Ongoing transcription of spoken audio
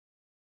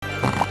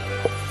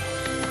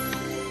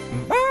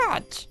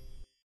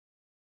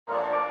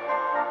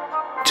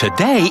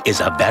Today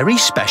is a very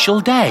special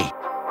day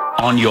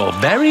on your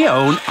very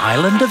own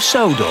Island of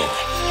Sodor.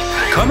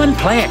 Come and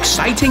play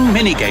exciting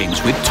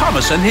mini-games with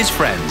Thomas and his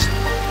friends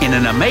in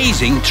an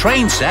amazing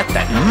train set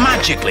that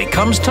magically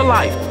comes to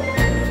life.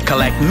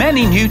 Collect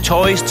many new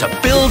toys to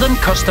build and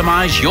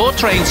customize your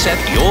train set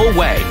your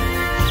way.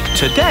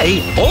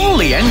 Today, all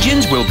the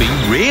engines will be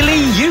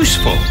really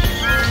useful.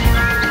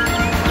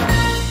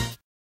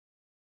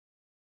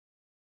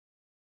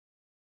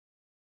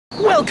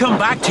 Welcome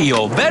back to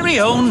your very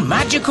own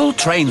magical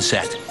train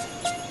set.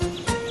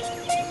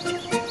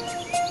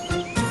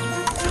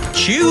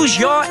 Choose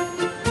your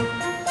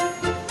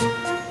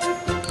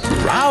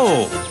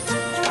Raul.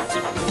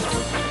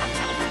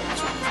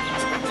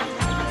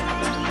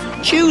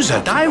 Choose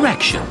a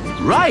direction.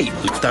 Right,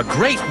 the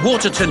Great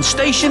Waterton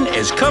Station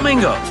is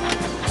coming up.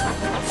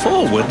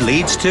 Forward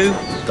leads to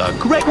the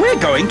Great... We're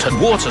going to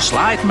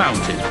Waterslide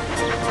Mountain.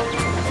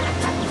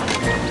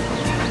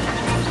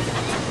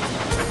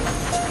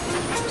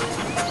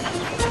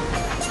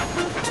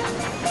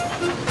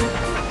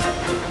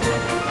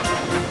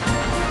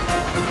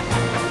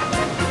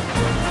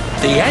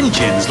 The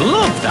engines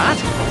love that.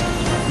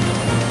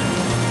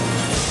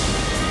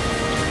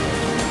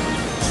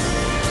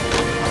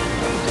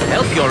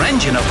 Help your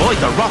engine avoid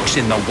the rocks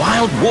in the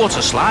wild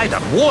water slide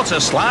at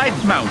Waterslide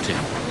Mountain.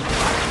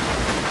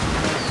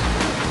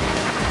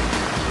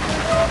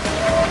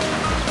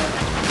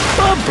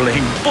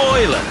 Bubbling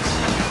boilers.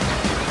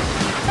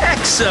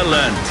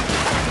 Excellent.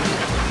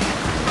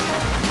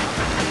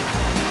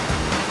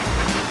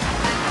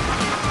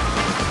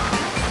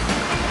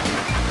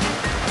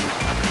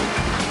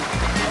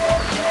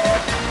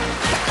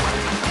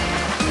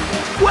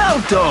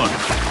 Well done!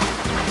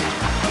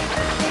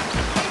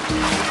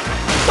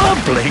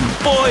 Bubbling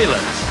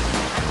boilers!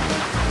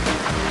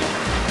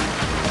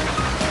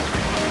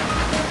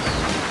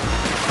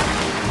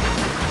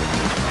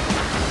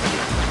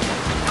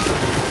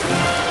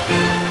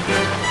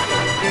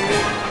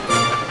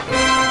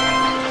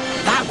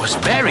 That was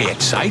very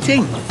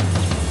exciting!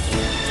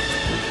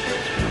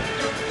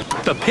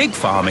 The pig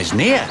farm is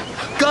near.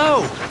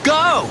 Go!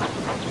 Go!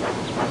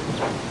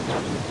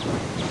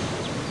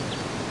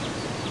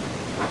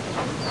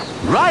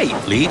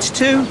 Right leads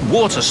to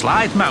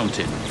Waterslide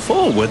Mountain.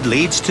 Forward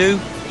leads to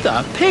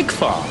the pig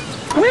farm.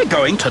 We're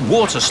going to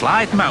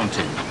Waterslide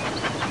Mountain.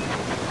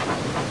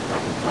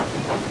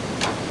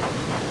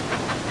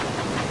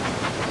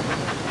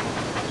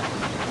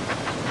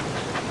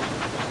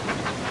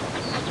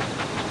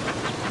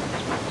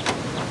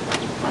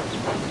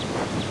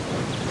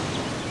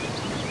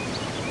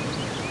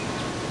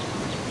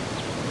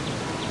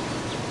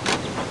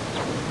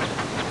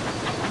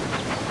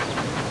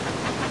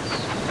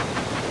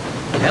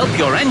 Help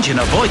your engine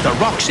avoid the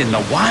rocks in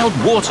the wild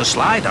water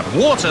slide at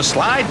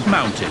Waterslide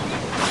Mountain.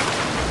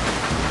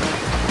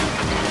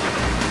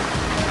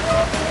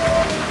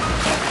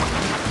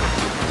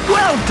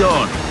 Well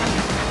done!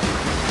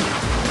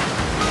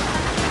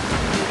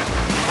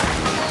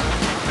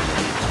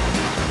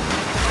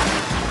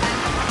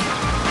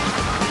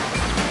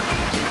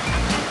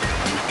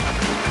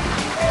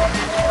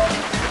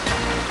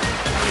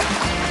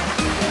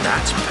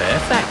 That's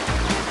perfect.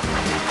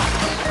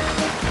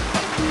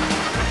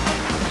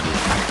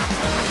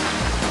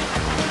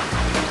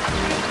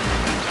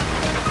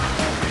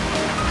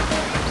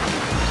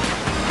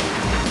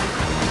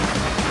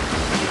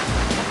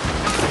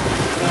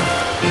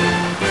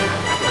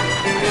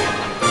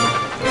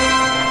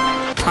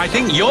 I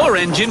think your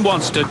engine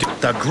wants to do...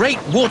 The Great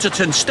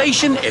Waterton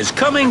Station is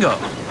coming up.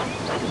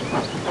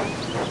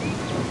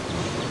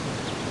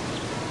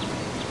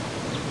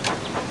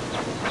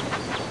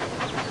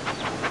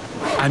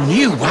 A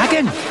new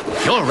wagon?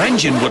 Your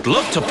engine would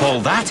love to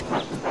pull that.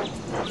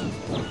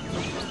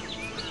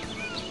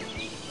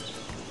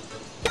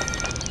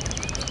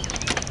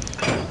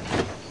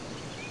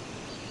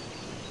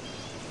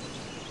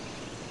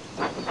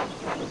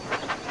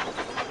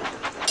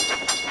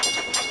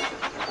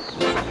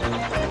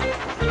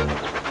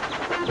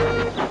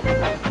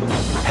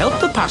 Help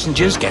the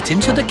passengers get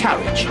into the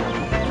carriage.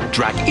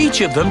 Drag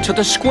each of them to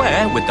the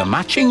square with the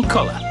matching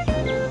colour.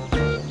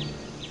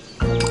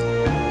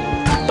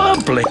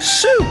 Bubbly!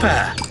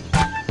 Super!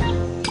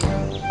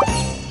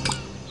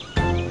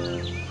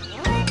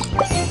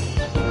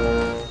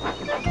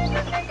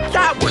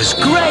 That was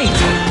great!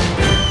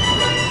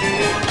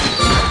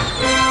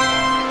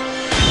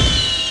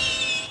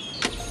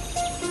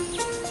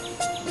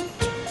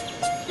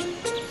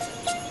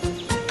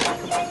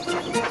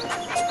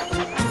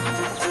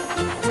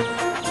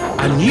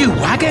 A new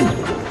wagon?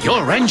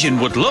 Your engine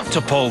would love to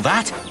pull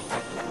that.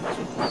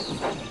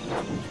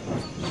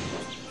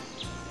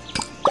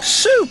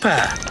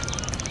 Super!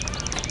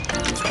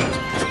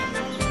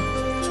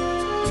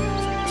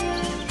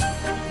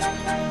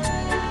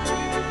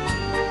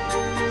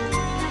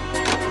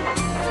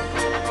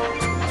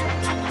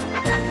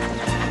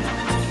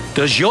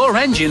 Does your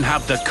engine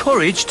have the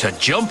courage to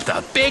jump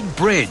the big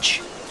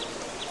bridge?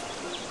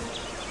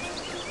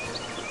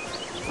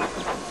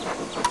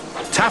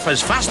 Tap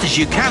as fast as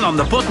you can on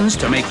the buttons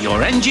to make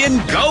your engine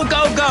go,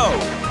 go, go.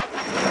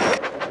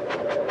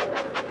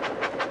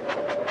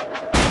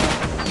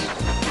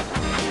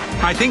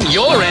 I think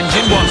your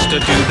engine wants to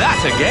do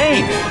that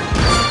again.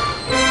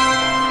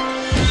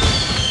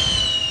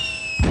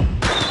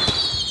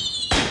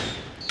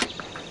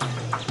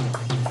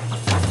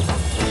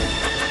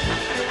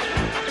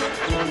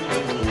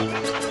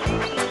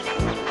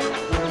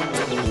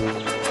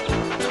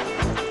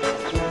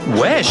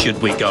 Where should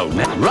we go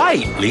next?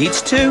 Right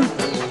leads to...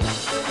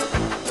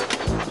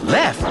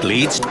 Left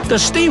leads... The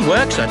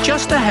steamworks are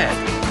just ahead.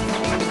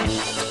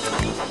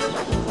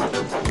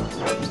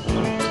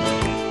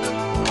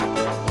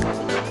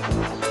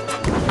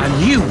 A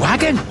new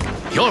wagon?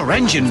 Your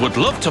engine would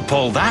love to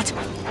pull that.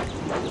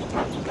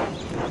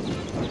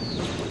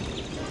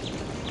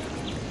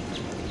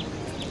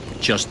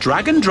 Just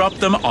drag and drop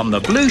them on the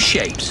blue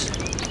shapes.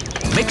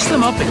 Mix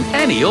them up in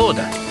any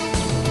order.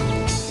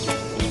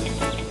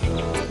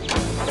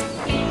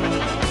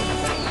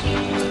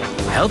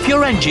 Help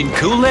your engine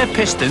cool their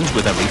pistons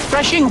with a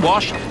refreshing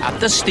wash at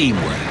the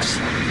steamworks.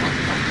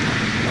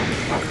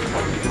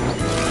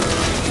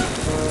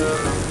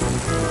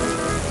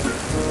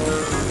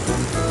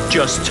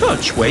 Just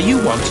touch where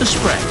you want to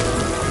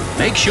spread.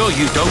 Make sure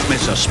you don't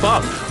miss a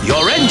spot.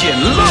 Your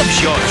engine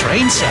loves your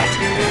train set.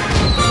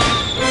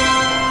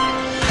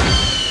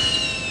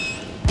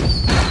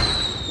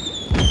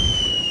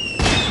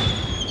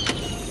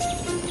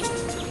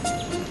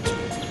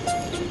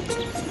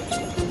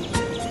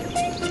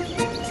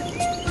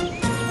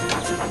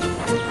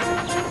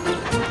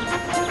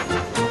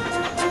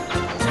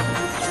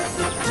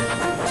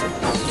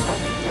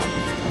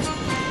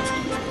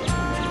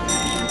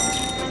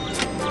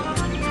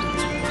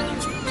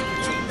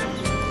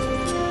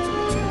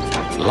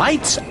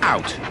 Lights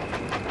out.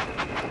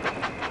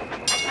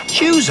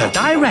 Choose a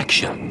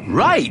direction.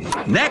 Right.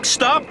 Next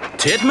stop,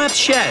 Tidmouth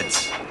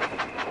Sheds.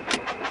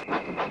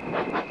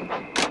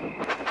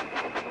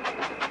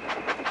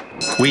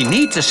 We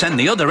need to send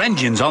the other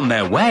engines on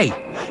their way.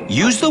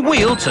 Use the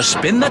wheel to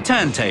spin the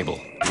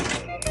turntable.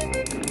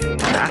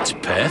 That's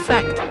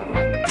perfect.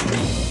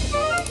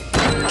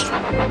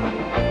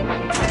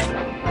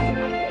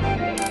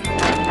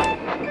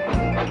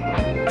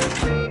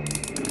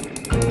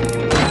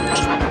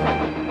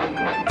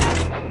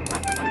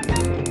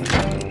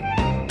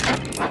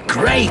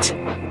 Great!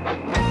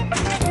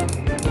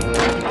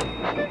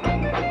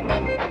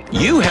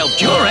 You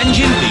helped your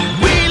engine be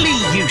really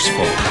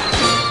useful.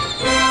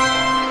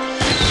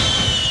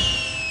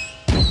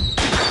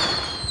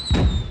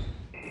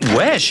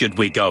 Where should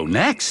we go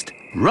next?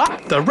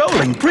 Right, the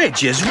rolling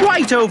bridge is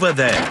right over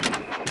there.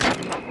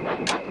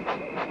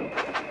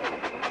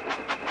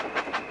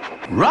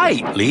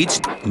 Right leads...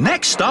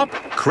 Next stop,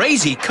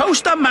 Crazy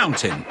Coaster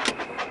Mountain.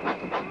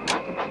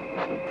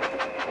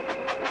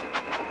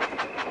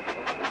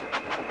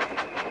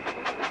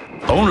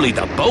 Only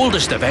the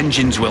boldest of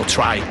engines will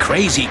try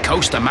Crazy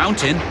Coaster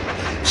Mountain.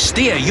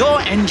 Steer your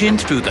engine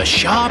through the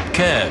sharp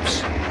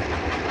curves.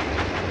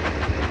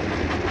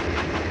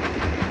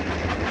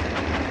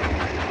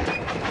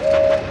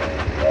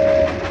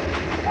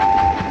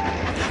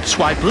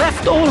 Swipe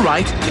left or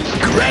right.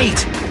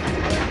 Great!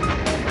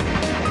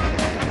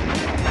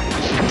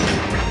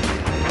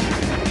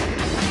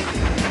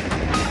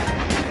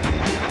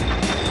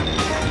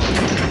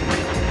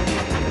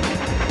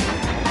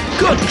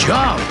 Good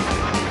job!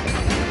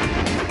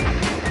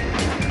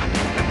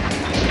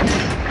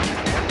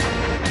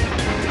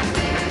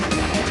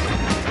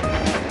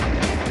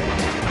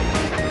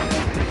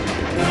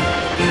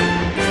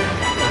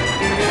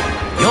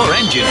 Your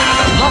engine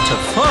had a lot of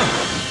fun.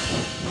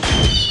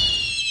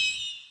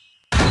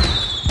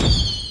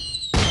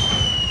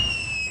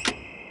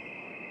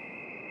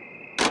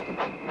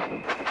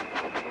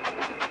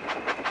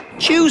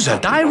 Choose a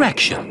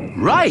direction.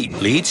 Right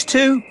leads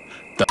to...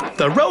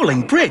 The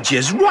rolling bridge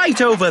is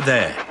right over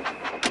there.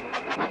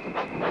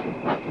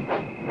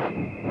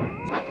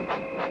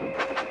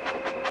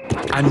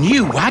 A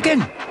new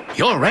wagon?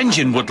 Your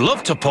engine would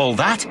love to pull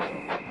that.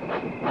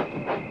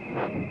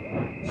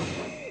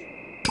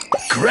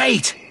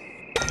 Great!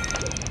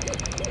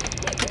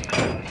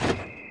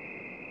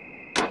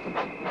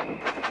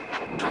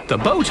 The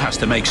boat has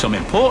to make some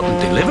important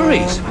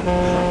deliveries.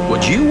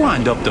 Would you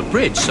wind up the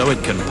bridge so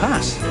it can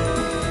pass?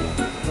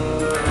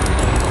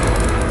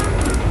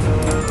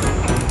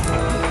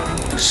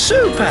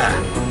 Super!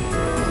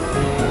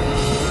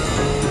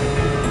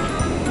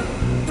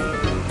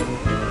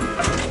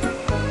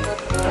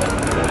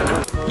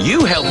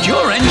 You helped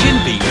your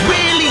engine be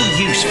really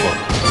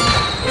useful.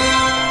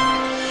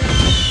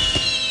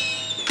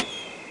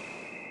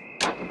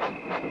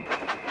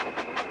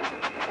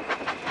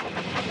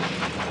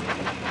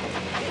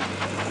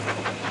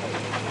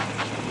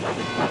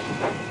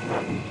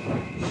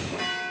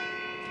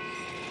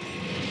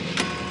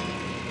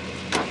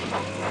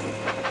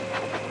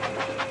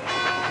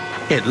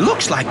 It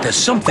looks like there's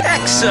something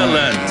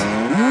excellent.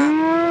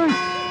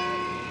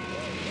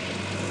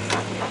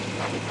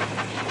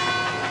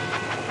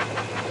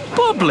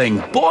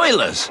 Bubbling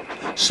boilers.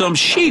 Some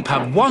sheep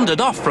have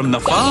wandered off from the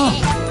farm.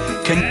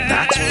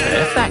 That's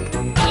perfect.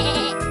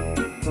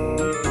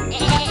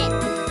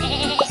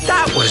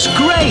 That was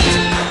great!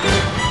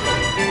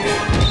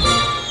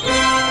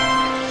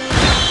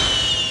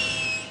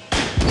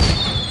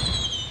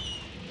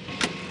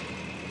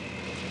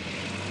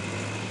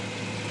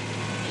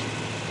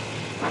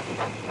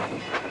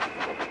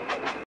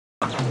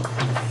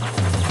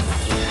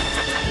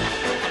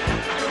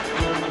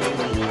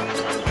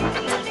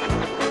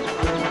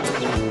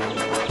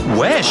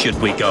 Where should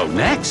we go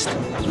next?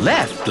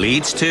 Left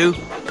leads to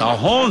the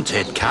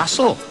haunted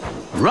castle.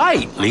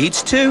 Right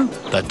leads to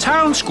the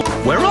town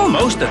square. We're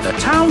almost at the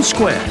town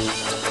square.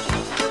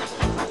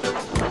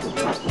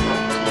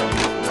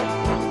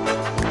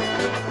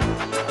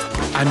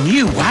 A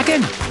new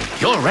wagon.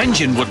 Your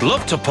engine would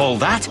love to pull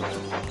that.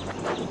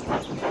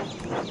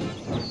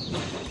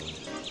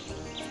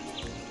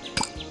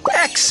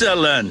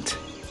 Excellent!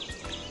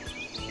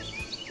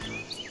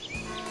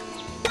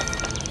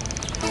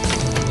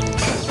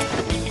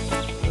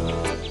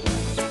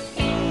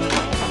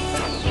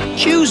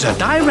 Choose a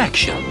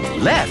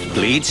direction. Left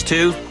leads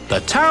to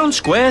the town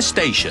square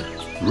station.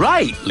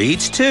 Right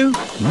leads to,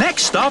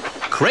 next stop,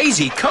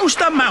 Crazy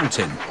Coaster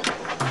Mountain.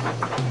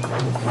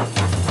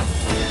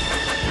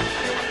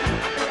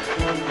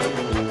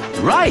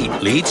 Right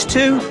leads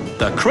to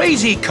the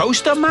Crazy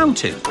Coaster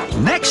Mountain.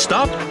 Next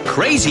stop,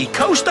 Crazy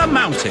Coaster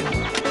Mountain.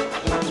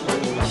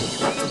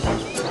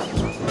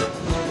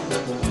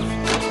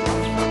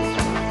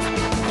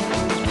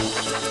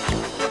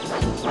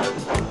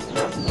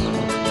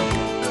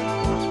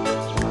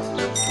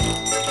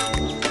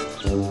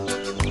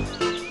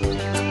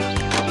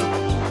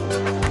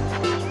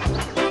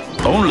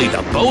 Only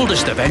the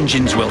boldest of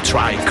engines will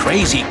try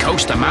Crazy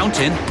Coaster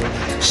Mountain.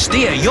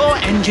 Steer your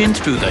engine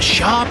through the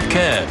sharp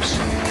curves.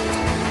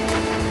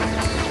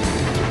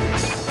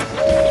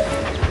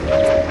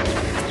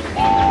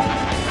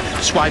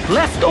 Swipe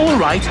left or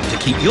right to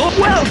keep your...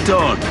 Well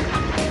done!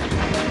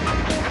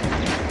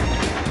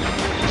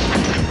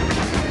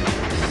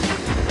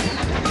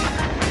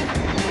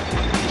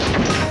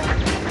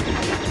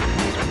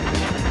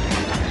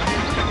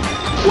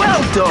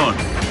 Well done!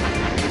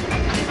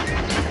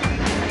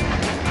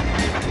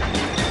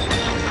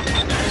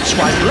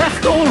 Swipe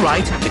left or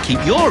right to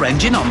keep your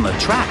engine on the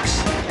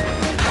tracks.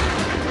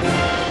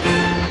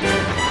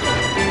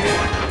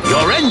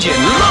 Your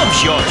engine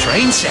loves your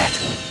train set.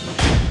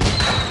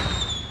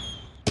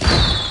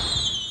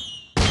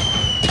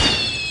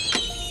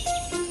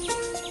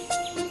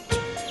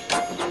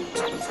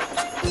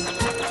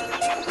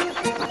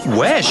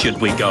 Where should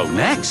we go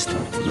next?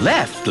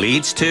 Left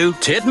leads to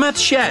Tidmouth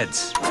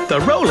Sheds. The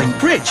rolling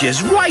bridge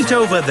is right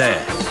over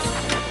there.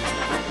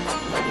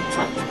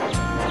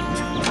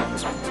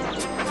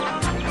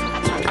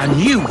 A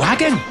new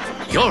wagon?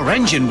 Your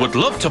engine would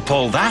love to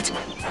pull that.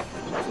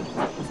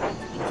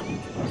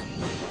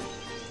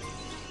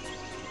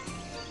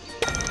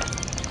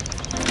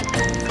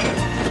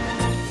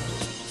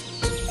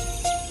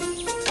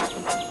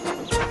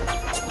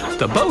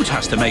 The boat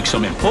has to make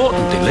some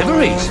important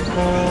deliveries.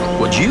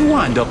 Would you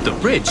wind up the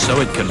bridge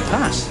so it can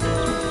pass?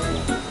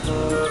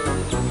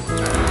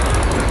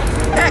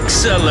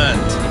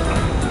 Excellent!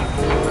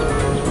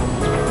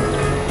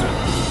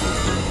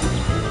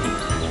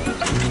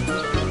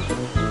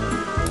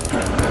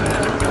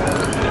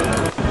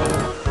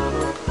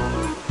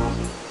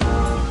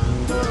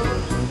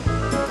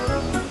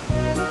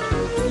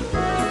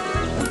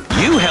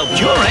 You helped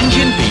your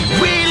engine be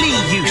really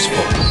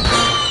useful.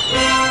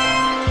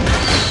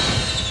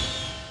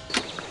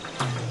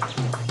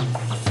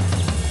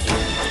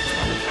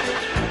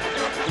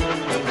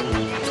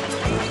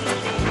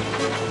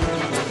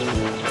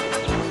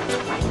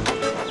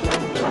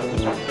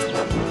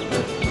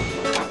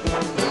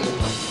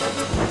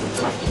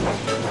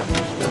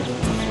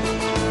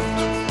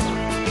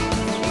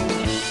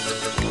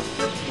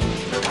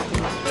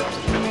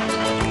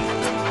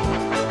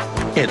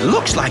 It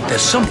looks like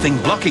there's something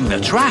blocking the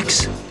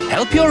tracks.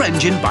 Help your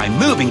engine by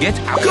moving it.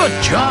 Good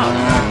job!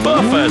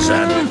 Buffers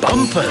and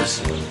bumpers.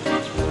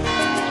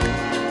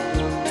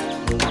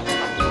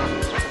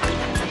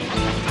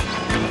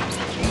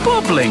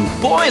 Bubbling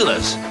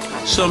boilers.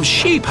 Some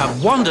sheep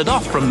have wandered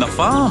off from the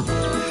farm.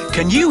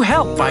 Can you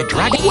help by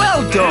dragging?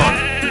 Well done!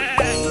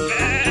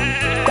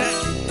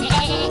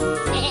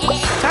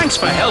 Thanks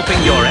for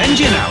helping your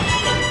engine out.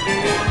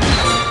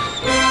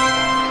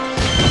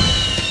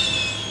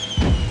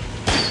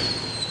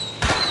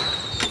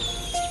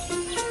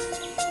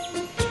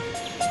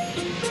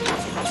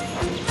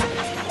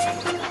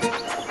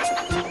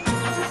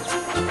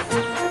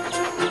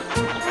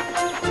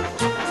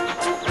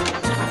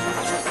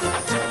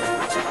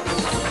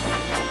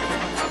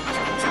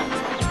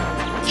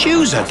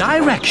 Choose a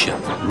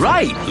direction.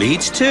 Right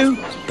leads to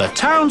the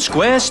town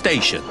square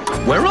station.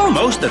 We're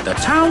almost at the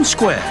town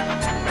square.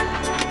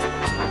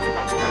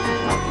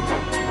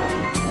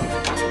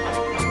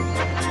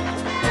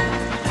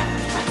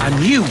 A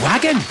new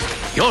wagon?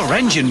 Your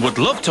engine would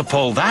love to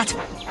pull that.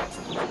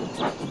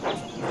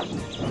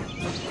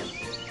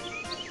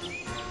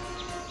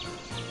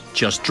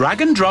 Just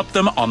drag and drop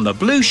them on the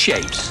blue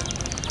shapes.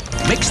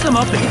 Mix them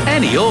up in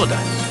any order.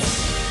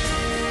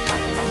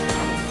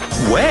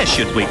 Where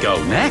should we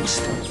go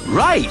next?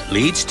 Right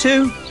leads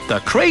to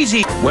the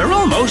crazy... We're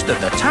almost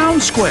at the town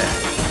square.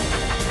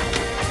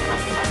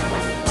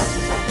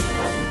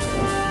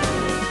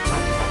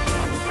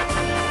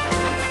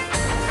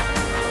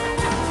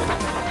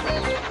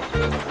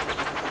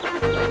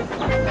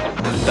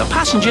 The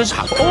passengers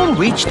have all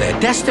reached their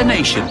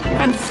destination,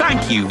 and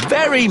thank you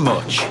very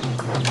much.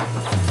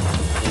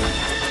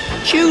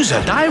 Choose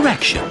a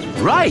direction.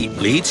 Right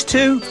leads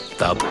to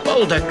the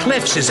Boulder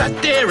Cliffs is a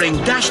daring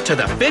dash to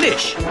the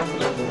finish.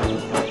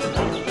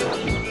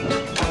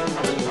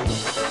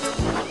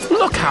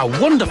 Look how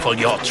wonderful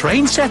your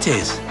train set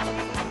is.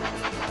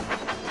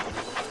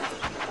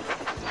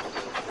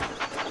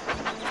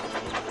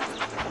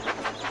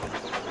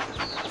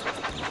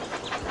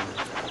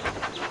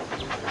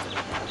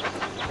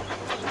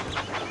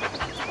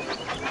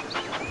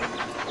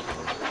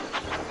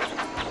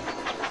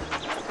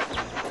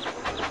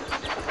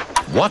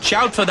 Watch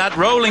out for that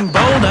rolling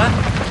boulder.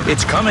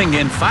 It's coming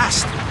in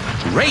fast.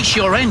 Race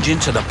your engine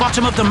to the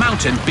bottom of the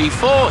mountain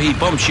before he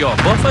bumps your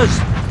buffers.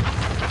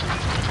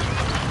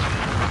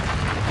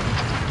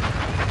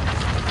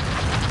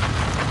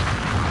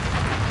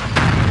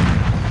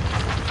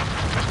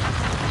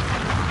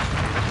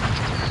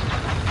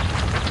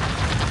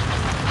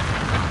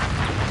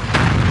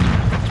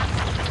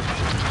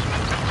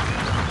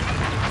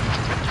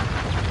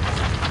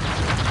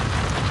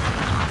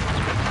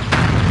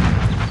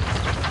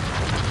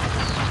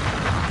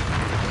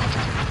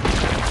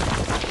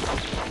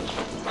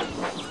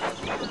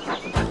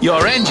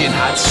 Your engine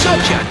had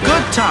such a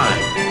good time.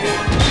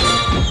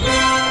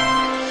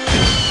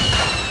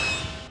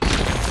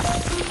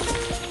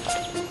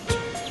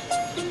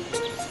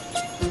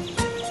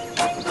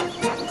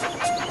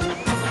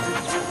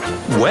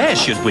 Where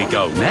should we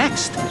go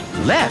next?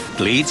 Left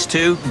leads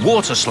to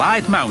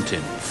Waterslide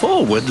Mountain.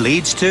 Forward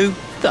leads to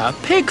the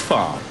pig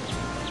farm.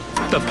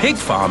 The pig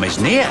farm is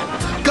near.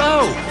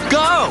 Go!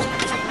 Go!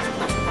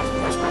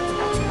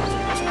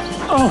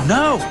 Oh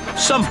no!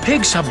 Some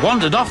pigs have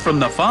wandered off from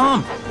the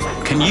farm.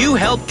 Can you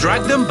help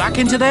drag them back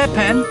into their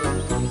pen?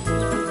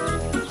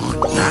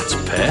 That's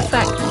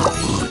perfect.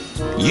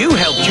 You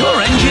helped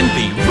your engine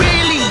be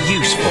really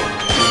useful.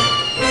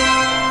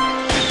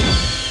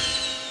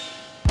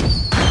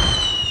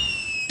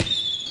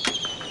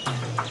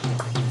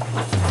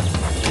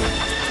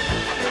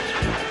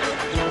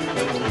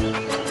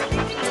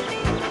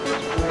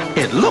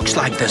 It looks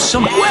like there's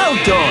some...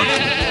 Well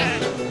done!